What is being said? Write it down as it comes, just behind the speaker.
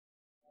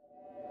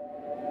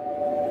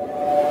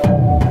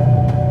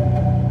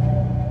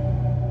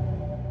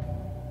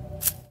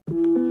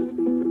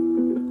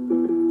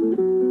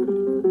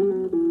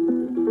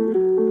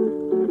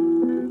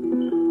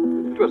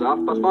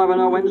5:30 on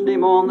a Wednesday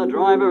morn, the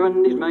driver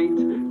and his mate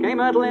came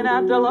hurtling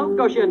out to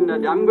Locoshon, a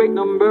damn great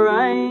number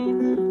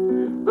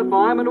 8. The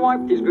fireman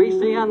wiped his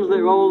greasy hands, they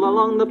rolled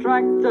along the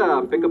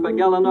tractor, pick up a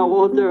gallon of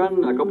water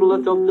and a couple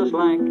of tubs of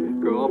slack,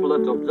 couple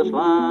of tubs of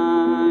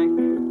slack.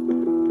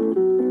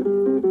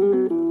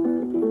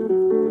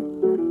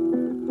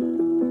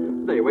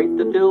 They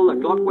waited till the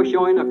clock was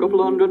showing a couple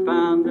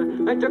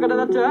 £100. They took it to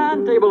the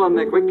turntable and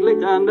they quickly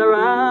turned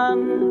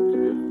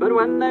around. But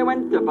when they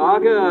went to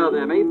park her,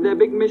 they made their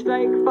big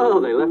mistake, for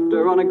they left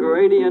her on a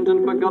gradient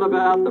and forgot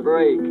about the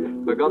brake,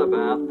 forgot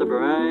about the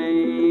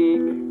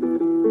brake.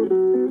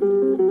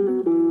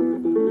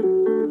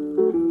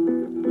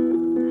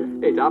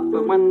 It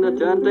happened when the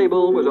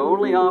turntable was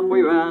only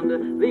halfway round.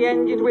 The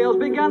engine's wheels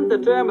began to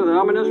turn with an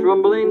ominous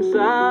rumbling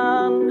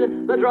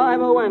sound. The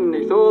driver, when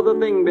he saw the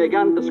thing,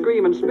 began to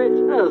scream and spit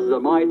as the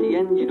mighty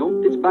engine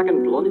humped its back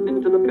and plunged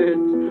into the pit,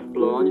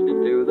 plunged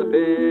into the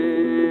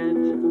pit.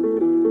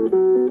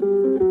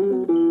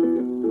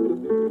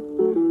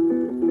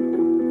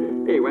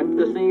 He went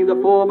to see the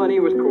foreman, he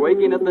was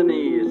quaking at the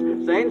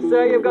knees, saying,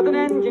 "Sir, you've got an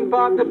engine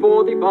parked at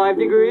 45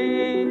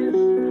 degrees.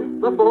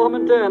 The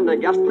foreman turned a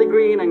ghastly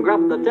green and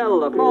grabbed the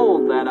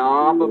telephone, then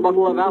half a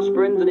bottle of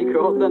aspirins and he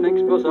caught the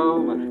next bus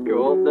home,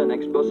 caught the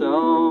next bus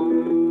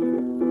home.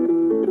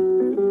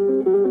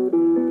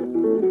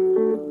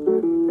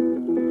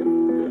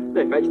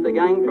 They fetched the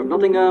gang from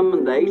Nottingham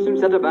and they soon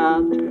set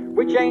about.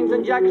 With chains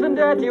and jacks and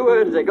dirty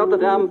words they got the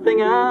damn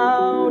thing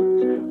out.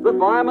 The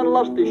fireman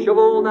lost his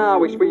shovel,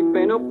 now he's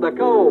sweeping up the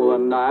coal,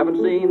 and I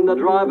haven't seen the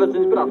driver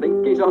since, but I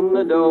think he's on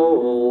the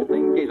dole,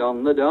 think he's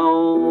on the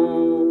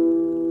dole.